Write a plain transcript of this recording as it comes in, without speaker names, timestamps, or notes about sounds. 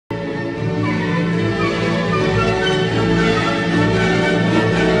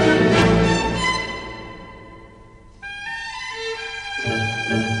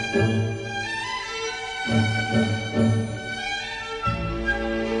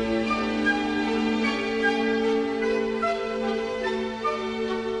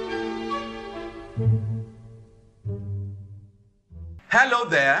Hello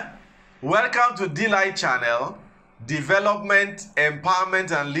there. Welcome to DLight Channel, Development,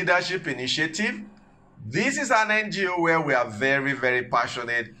 Empowerment and Leadership Initiative. This is an NGO where we are very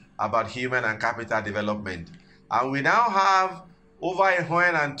passionate about human and capital development. And we now have over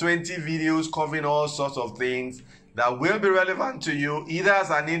 120 videos covering all sorts of things that will be relevant to you either as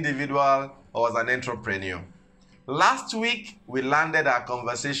an individual or as an entrepreneur. Last week, we landed our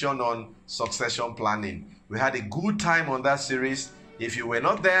conversation on succession planning. We had a good time on that series. If you were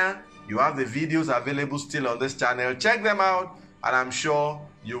not there, you have the videos available still on this channel. Check them out, and I'm sure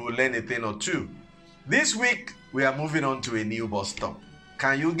you will learn a thing or two. This week, we are moving on to a new bus stop.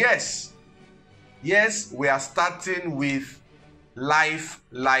 Can you guess? Yes, we are starting with life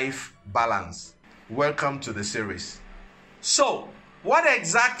balance. Welcome to the series. So, what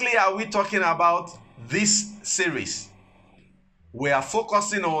exactly are we talking about this series? We are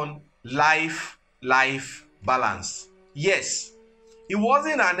focusing on life balance. Yes, it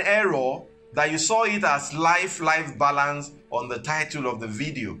wasn't an error that you saw it as life balance on the title of the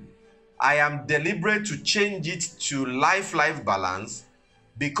video. I am deliberate to change it to life balance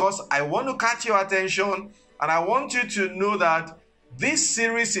because I want to catch your attention, and I want you to know that this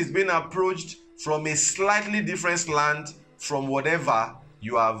series is being approached from a slightly different slant from whatever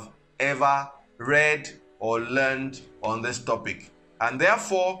you have ever read or learned on this topic. And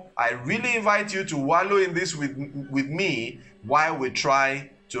therefore, I really invite you to wallow in this with me while we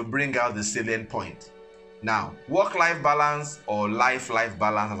try to bring out the salient point. Now, work-life balance or life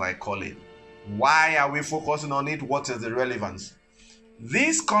balance as I call it. Why are we focusing on it? What is the relevance?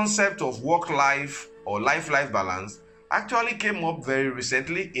 This concept of work-life or life balance actually came up very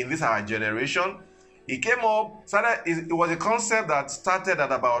recently in this our generation. It was a concept that started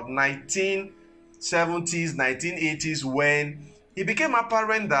at about 1970s, 1980s, when it became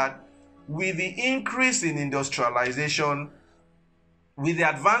apparent that with the increase in industrialization, with the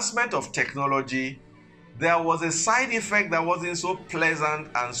advancement of technology, there was a side effect that wasn't so pleasant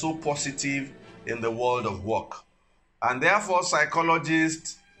and so positive in the world of work. And therefore,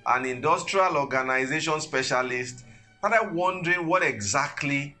 psychologists and industrial organization specialists started wondering what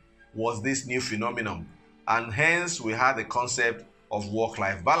exactly was this new phenomenon. And hence, we had the concept of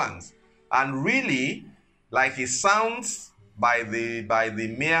work-life balance. And really, like it sounds by the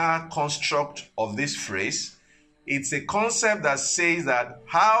mere construct of this phrase, it's a concept that says that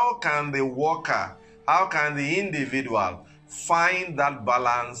how can the worker, how can the individual find that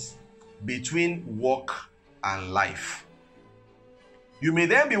balance between work and life? You may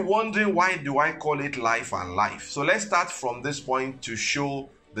then be wondering, why do I call it life and life? So let's start from this point to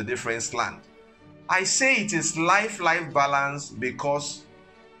show the different slant. I say it is life balance because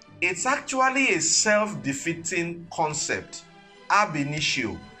it's actually a self-defeating concept ab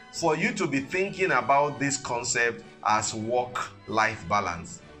initio for you to be thinking about this concept as work-life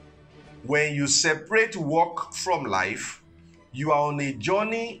balance. When you separate work from life, you are on a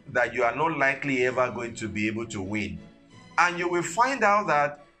journey that you are not likely ever going to be able to win. And you will find out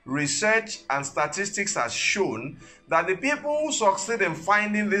that research and statistics has shown that the people who succeed in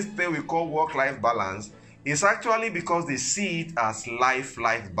finding this thing we call work-life balance is actually because they see it as life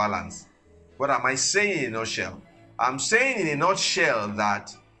balance. What am I saying in a nutshell? I'm saying in a nutshell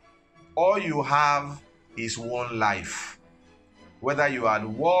that all you have is one life. Whether you are at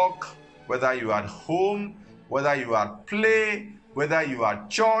work, whether you are at home, whether you are at play, whether you are at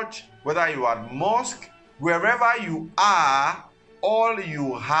church, whether you are at mosque, wherever you are, all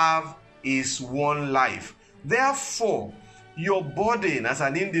you have is one life. Therefore, your burden as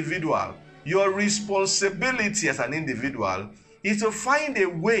an individual, your responsibility as an individual is to find a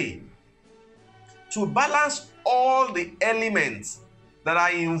way to balance all the elements that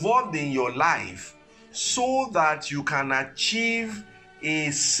are involved in your life so that you can achieve a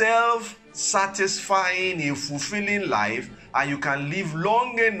self-satisfying, a fulfilling life, and you can live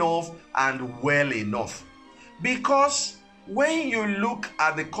long enough and well enough. Because when you look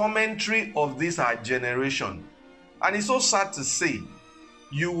at the commentary of this our generation, and it's so sad to say,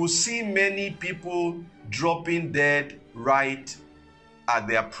 you will see many people dropping dead right at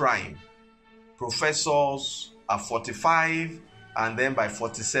their prime. Professors are 45, and then by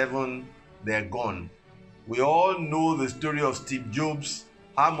 47, they're gone. We all know the story of Steve Jobs,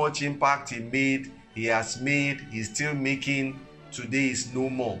 how much impact he has made, he's still making, today is no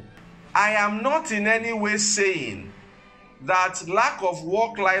more. I am not in any way saying that lack of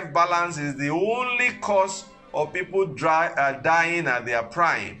work-life balance is the only cause of people dying at their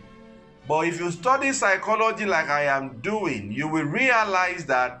prime. But if you study psychology like I am doing, you will realize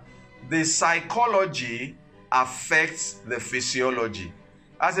that the psychology affects the physiology.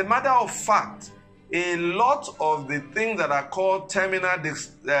 As a matter of fact, a lot of the things that are called terminal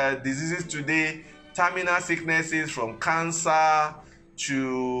diseases today, terminal sicknesses from cancer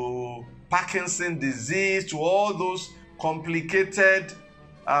to Parkinson's disease to all those complicated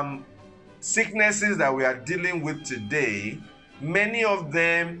sicknesses that we are dealing with today, many of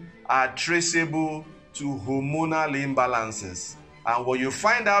them are traceable to hormonal imbalances. And what you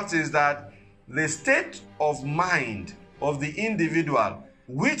find out is that the state of mind of the individual,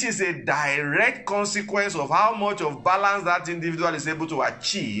 which is a direct consequence of how much of balance that individual is able to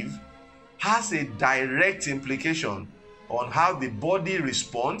achieve, has a direct implication on how the body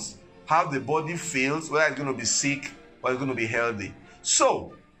responds, how the body feels, whether it's going to be sick or it's going to be healthy.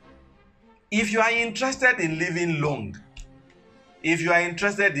 So, if you are interested in living long, if you are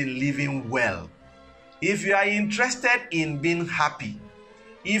interested in living well, if you are interested in being happy,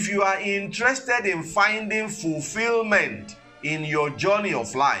 if you are interested in finding fulfillment in your journey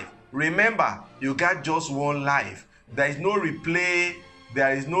of life, remember, you got just one life. There is no replay,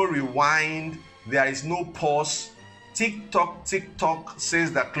 there is no rewind, there is no pause. Tick-tock, tick-tock,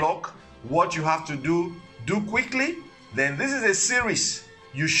 says the clock. What you have to do quickly. Then this is a series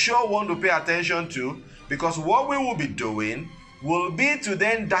you sure want to pay attention to, because what we will be doing will be to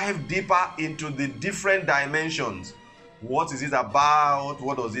then dive deeper into the different dimensions. What is it about?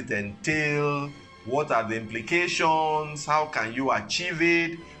 What does it entail? What are the implications? How can you achieve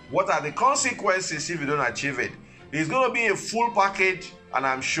it? What are the consequences if you don't achieve it? It's going to be a full package, and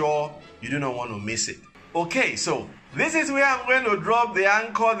I'm sure you do not want to miss it. Okay, so this is where I'm going to drop the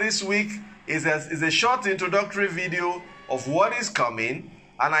anchor this week. It's a short introductory video of what is coming,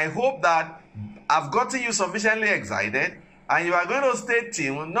 and I hope that I've gotten you sufficiently excited, and you are going to stay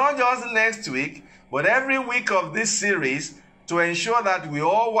tuned, not just next week, but every week of this series, to ensure that we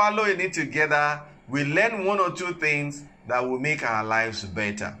all wallow in it together. We learn one or two things that will make our lives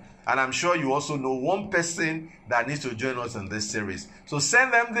better. And I'm sure you also know one person that needs to join us in this series. So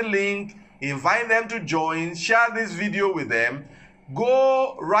send them the link, invite them to join, share this video with them,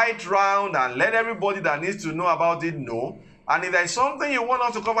 go right round and let everybody that needs to know about it know. And if there's something you want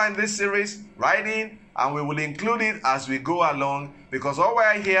us to cover in this series, write in and we will include it as we go along, because all we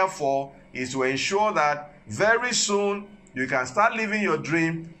are here for is to ensure that very soon you can start living your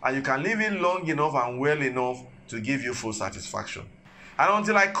dream and you can live it long enough and well enough to give you full satisfaction. And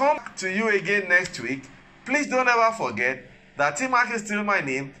until I come to you again next week, please don't ever forget that T-Mac is still my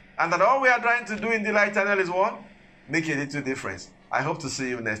name, and that all we are trying to do in the Light Channel is what? Make a little difference. I hope to see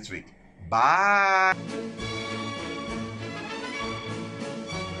you next week. Bye.